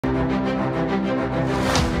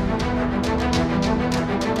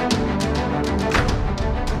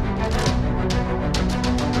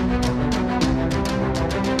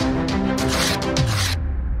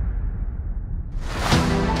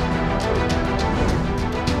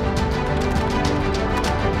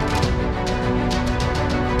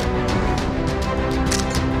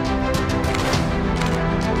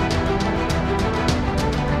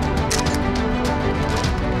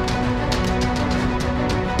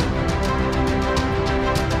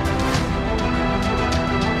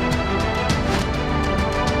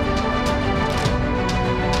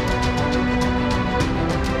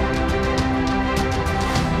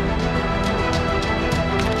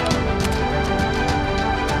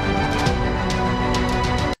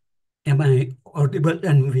Am I audible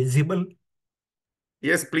and visible?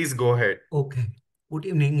 Yes, please go ahead. Okay. Good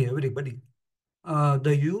evening, everybody.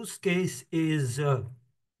 The use case is there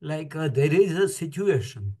is a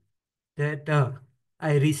situation that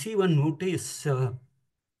I receive a notice,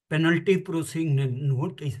 penalty proceeding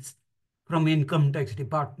notice from Income Tax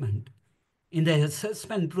Department. In the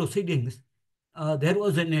assessment proceedings, there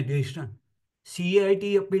was an addition. CIT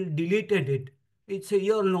appeal deleted it. It's a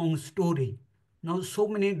year-long story. Now so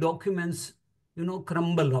many documents,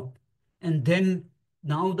 crumble up. And then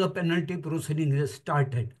now the penalty proceeding has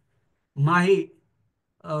started. My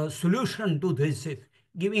solution to this is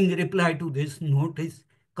giving reply to this notice,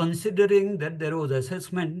 considering that there was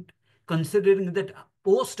assessment, considering that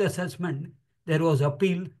post-assessment there was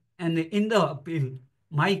appeal, and in the appeal,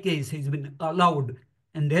 my case has been allowed,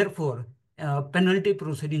 and therefore penalty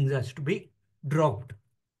proceedings has to be dropped.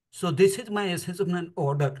 So this is my assessment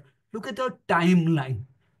order. Look at the timeline.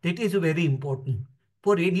 That is very important.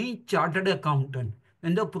 For any chartered accountant,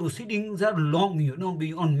 when the proceedings are long,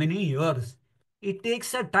 beyond many years, it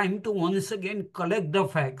takes a time to once again collect the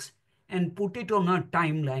facts and put it on a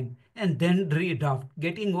timeline and then redraft,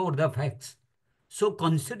 getting over the facts. So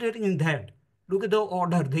considering that, look at the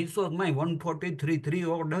order. This was my 143.3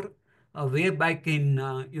 order way back in,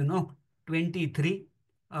 23.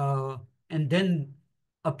 And then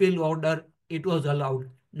appeal order, it was allowed.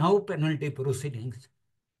 Now penalty proceedings.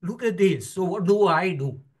 Look at this. So what do I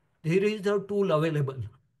do? There is a tool available.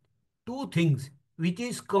 Two things, which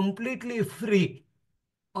is completely free,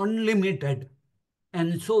 unlimited.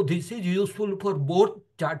 And so this is useful for both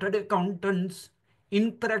chartered accountants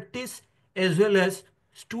in practice as well as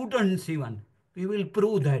students even. We will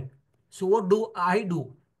prove that. So what do?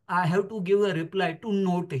 I have to give a reply to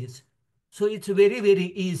notice. So it's very,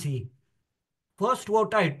 very easy. First,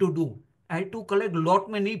 what I had to do, I had to collect lot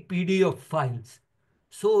many PDF files.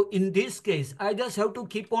 So in this case, I just have to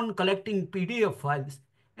keep on collecting PDF files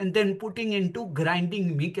and then putting into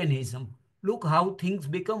grinding mechanism. Look how things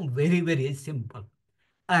become very, very simple.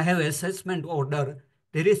 I have assessment order,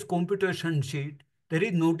 there is computation sheet, there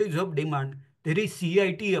is notice of demand, there is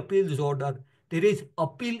CIT appeals order, there is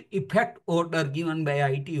appeal effect order given by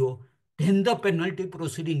ITO, then the penalty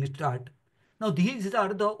proceeding start. Now these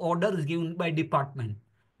are the orders given by department.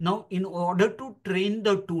 Now in order to train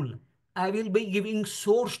the tool, I will be giving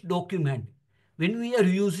source document. When we are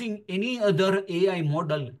using any other AI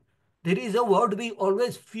model, there is a word we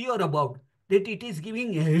always fear about, that it is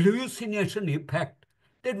giving hallucination effect,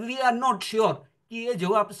 that we are not sure कि ये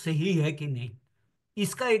जवाब सही है कि नहीं.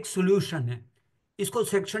 इसका एक solution है. इसको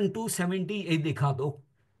सेक्शन 270 दिखा दो,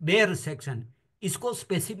 बेयर सेक्शन. इसको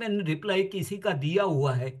स्पेसिफिक रिप्लाई किसी का दिया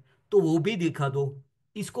हुआ है तो वो भी दिखा दो.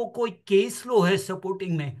 इसको कोई केस लो है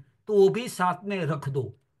सपोर्टिंग में तो वो भी साथ में रख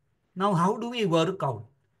दो. Now how do we work out?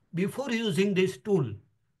 Before using this tool,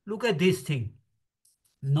 look at this thing.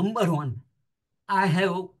 Number one, I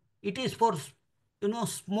have, it is for,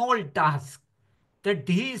 small tasks, that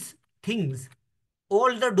these things,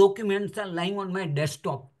 all the documents are lying on my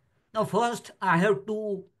desktop. Now first I have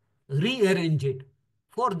to rearrange it.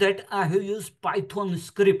 For that I have used Python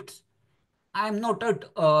scripts. I'm not at,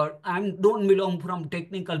 I don't belong from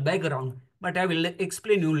technical background, but I will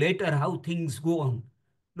explain you later how things go on.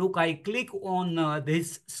 Look, I click on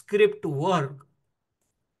this script work.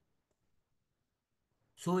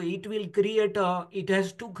 So it will create it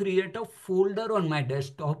has to create a folder on my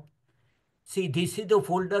desktop. See, this is the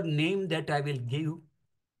folder name that I will give.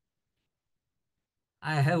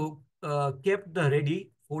 I have kept the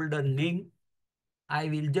ready folder name. I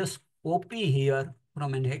will just copy here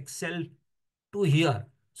from an Excel to here.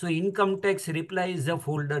 So income tax reply is the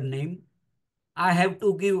folder name. I have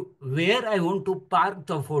to give where I want to park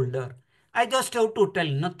the folder. I just have to tell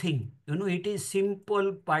nothing. It is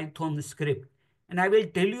simple Python script. And I will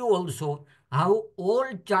tell you also how all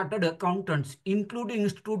chartered accountants, including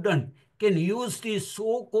students, can use this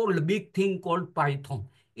so-called big thing called Python.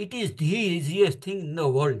 It is the easiest thing in the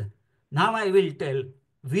world. Now I will tell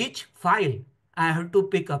which file I have to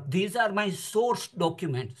pick up. These are my source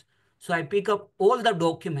documents. So I pick up all the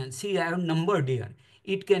documents. See, I have numbered here.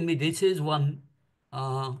 It can be this is one.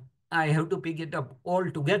 Uh, I have to pick it up all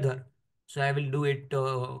together. So I will do it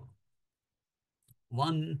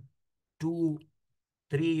 1, 2,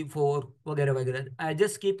 3, 4, वगैरह वगैरह. I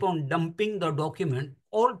just keep on dumping the document,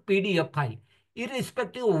 all PDF file,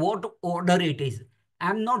 irrespective of what order it is.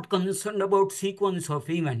 I'm not concerned about sequence of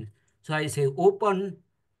events. So I say open,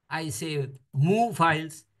 I say move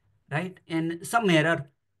files, right? And some error.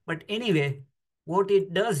 But anyway, what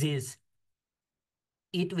it does is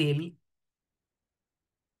it will,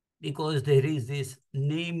 because there is this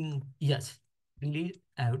name, yes, really,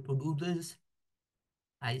 I have to do this.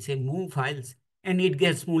 I say move files and it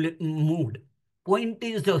gets moved. Point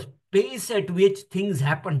is the pace at which things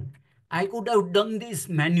happen. I could have done this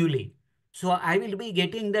manually. So I will be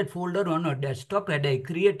getting that folder on a desktop and I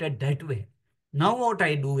created that way. Now what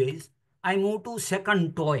I do is I move to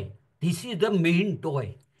second toy. This is the main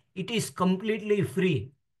toy. It is completely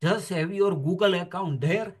free. Just have your Google account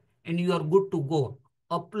there and you are good to go.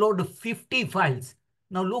 Upload 50 files.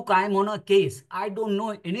 Now look, I am on a case. I don't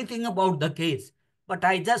know anything about the case, but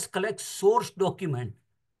I just collect source document.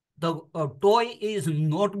 The toy is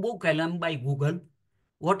Notebook LM by Google.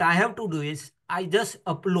 What I have to do is I just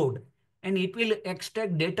upload and it will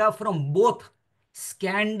extract data from both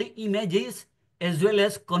scanned images as well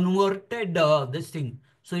as converted this thing.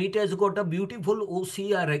 So it has got a beautiful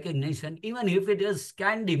OCR recognition. Even if it is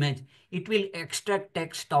scanned image, it will extract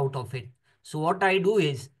text out of it. So what I do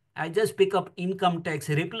is I just pick up income tax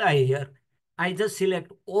reply here. I just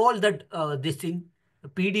select all that this thing,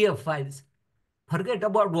 PDF files, forget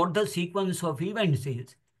about what the sequence of events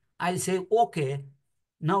is. I say, okay,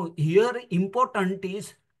 now here important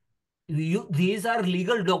is these are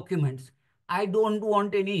legal documents. I don't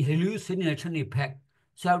want any hallucination effect.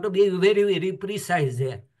 So I have to be very, very precise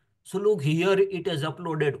there. So look here, it has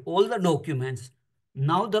uploaded all the documents.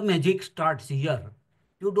 Now the magic starts here.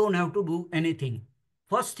 You don't have to do anything.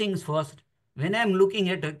 First things first, when I'm looking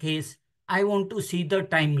at a case, I want to see the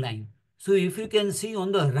timeline. So if you can see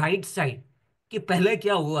on the right side, कि पहले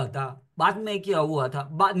क्या हुआ था, बाद में क्या हुआ था,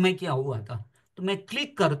 बाद में क्या हुआ था, तो मैं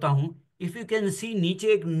क्लिक करता हूं. इफ यू कैन सी नीचे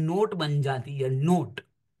एक नोट बन जाती है, note,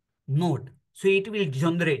 note. So it will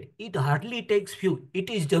generate. It hardly takes few. It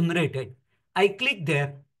is generated. I click there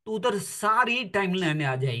तो उधर सारी टाइमलाइन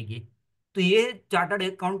आ जाएगी. तो ये चार्टर्ड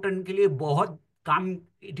अकाउंटेंट के लिए बहुत काम,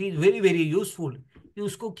 it is very very useful कि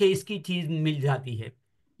उसको केस की चीज मिल जाती है.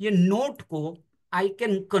 ये नोट को I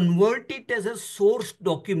can convert it as a source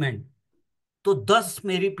document. तो 10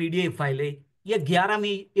 मेरी पीडीएफ फाइल है, या 11 में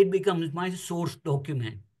it becomes my source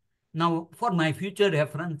document. Now for my future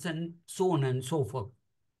reference and so on and so for.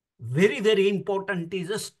 Very very important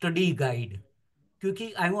is a study guide,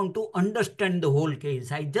 क्योंकि I want to understand the whole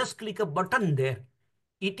case. I just click a button there.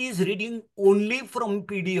 It is reading only from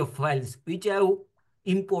PDF files which I have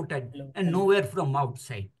imported Hello, and hello, nowhere from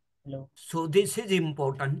outside. hello, So this is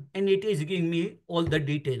important and it is giving me all the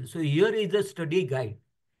details. So here is the study guide.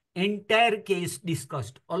 Entire case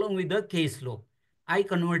discussed along with the case law. I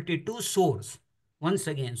convert it to source once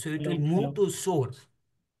again. So it will hello, move hello, to source.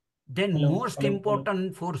 Then hello, most hello, hello,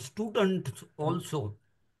 important for students hello, also,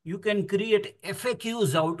 you can create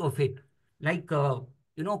FAQs out of it, like,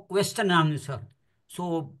 question answer.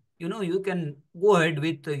 So, you can go ahead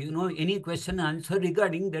with, any question answer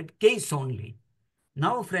regarding that case only.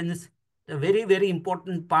 Now, friends, the very, very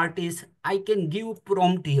important part is I can give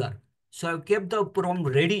prompt here. So I've kept the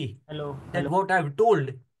prompt ready, hello, that hello, what I've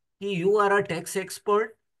told, you are a tax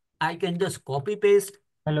expert. I can just copy paste.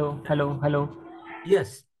 hello, hello, hello.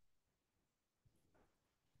 Yes.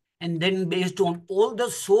 And then based on all the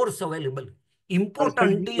source available, Darshak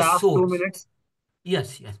important ji, is last two source. minutes.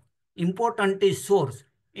 Yes, yes. Important is source.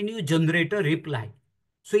 And you generate a reply.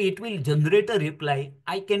 So it will generate a reply.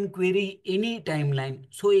 I can query any timeline.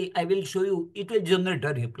 So I will show you, it will generate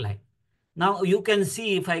a reply. Now you can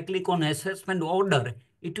see if I click on assessment order,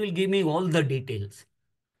 it will give me all the details.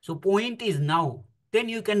 So point is now, then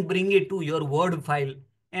you can bring it to your Word file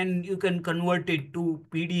and you can convert it to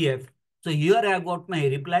PDF. So here I got my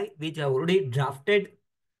reply, which I already drafted.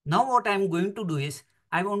 Now what I'm going to do is,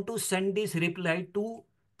 I want to send this reply to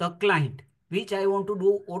the client, which I want to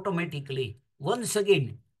do automatically. Once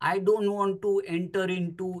again, I don't want to enter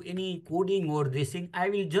into any coding or this thing. I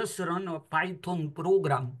will just run a Python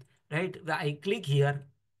program, right? I click here,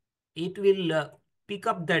 it will pick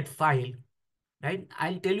up that file, right?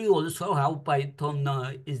 I'll tell you also how Python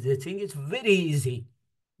is this thing. It's very easy.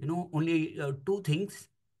 Only two things.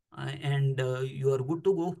 and you are good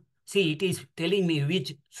to go. See, it is telling me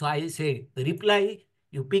which. So I say reply,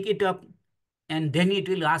 you pick it up, and then it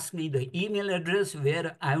will ask me the email address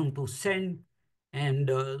where I want to send. And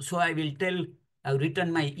so I will tell, I've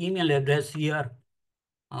written my email address here.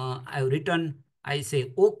 I've written, I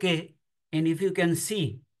say okay. And if you can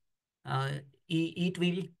see, uh, it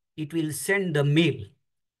will send the mail.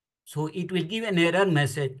 So it will give an error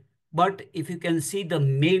message. But if you can see the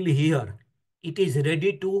mail here, it is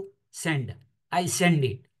ready to send. I send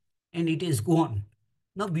it and it is gone.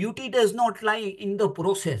 Now, beauty does not lie in the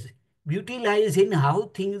process. Beauty lies in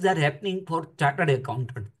how things are happening for chartered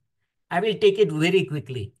accountant. I will take it very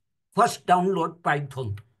quickly. First, download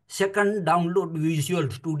Python. Second, download Visual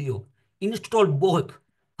Studio. Install both.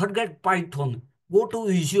 Forget Python. Go to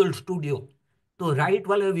Visual Studio. तो right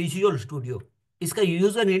वाला visual studio, इसका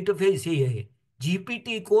user interface ये है।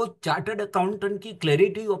 GPT को chartered accountant की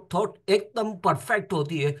clarity of thought एकदम perfect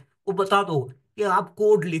होती है। वो बता दो कि आप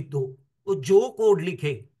कोड लिख दो, वो जो कोड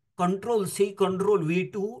लिखे Ctrl+C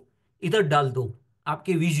Ctrl+V2 इधर डाल दो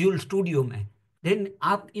आपके विजुअल स्टूडियो में। देन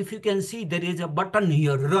आप, if you can see, there is a button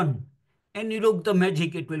here, run, and you look the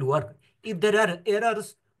magic, it will work. If there are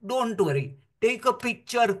errors, don't worry, take a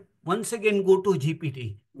picture, once again go to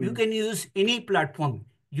GPT. You can use any platform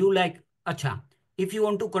you like. Acha, if you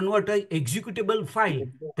want to convert a executable file,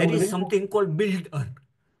 there is something called builder,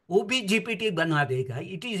 वो भी GPT बना देगा.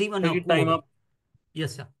 It is even a Take it time code. up.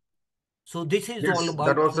 Yes, sir. So this is all Yes,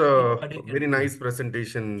 that about was what I a can very do. nice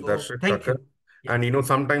presentation, So Darshak thank Thakkar. you. Yeah. And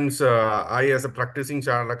sometimes I, as a practicing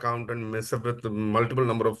chartered accountant, mess up with multiple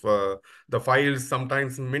number of the files.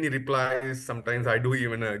 Sometimes many replies. Sometimes I do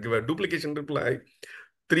even give a duplication reply.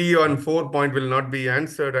 3 and 4 point will not be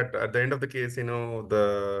answered at the end of the case.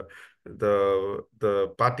 The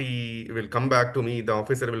party will come back to me. The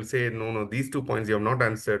officer will say, no, no, these 2 points you have not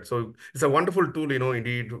answered. So it's a wonderful tool,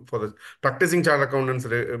 indeed, for the practicing chartered accountants,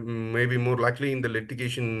 maybe more likely in the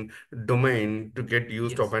litigation domain to get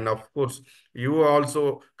used of. Yes. And of course, you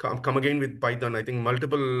also come again with Python. I think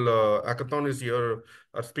multiple hackathon is here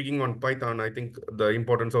are speaking on Python. I think the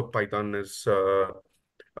importance of Python is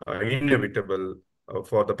inevitable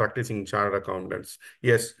for the practicing chartered accountants.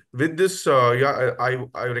 Yes, with this, yeah,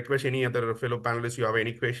 I request any other fellow panelists, you have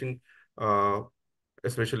any question, uh,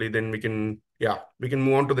 especially then we can, yeah, we can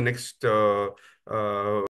move on to the next